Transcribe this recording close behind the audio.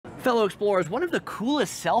Fellow explorers, one of the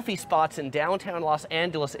coolest selfie spots in downtown Los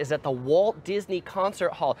Angeles is at the Walt Disney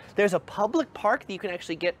Concert Hall. There's a public park that you can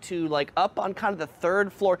actually get to, like up on kind of the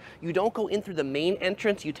third floor. You don't go in through the main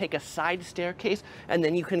entrance, you take a side staircase, and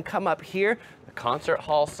then you can come up here, the concert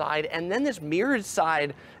hall side, and then this mirrored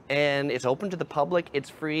side, and it's open to the public, it's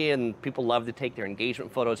free, and people love to take their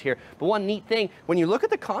engagement photos here. But one neat thing, when you look at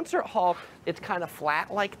the concert hall, it's kind of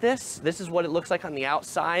flat like this. This is what it looks like on the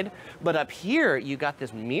outside, but up here, you got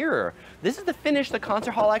this mirror. This is the finish the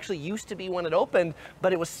concert hall actually used to be when it opened,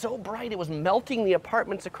 but it was so bright, it was melting the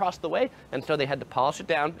apartments across the way, and so they had to polish it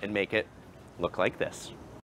down and make it look like this.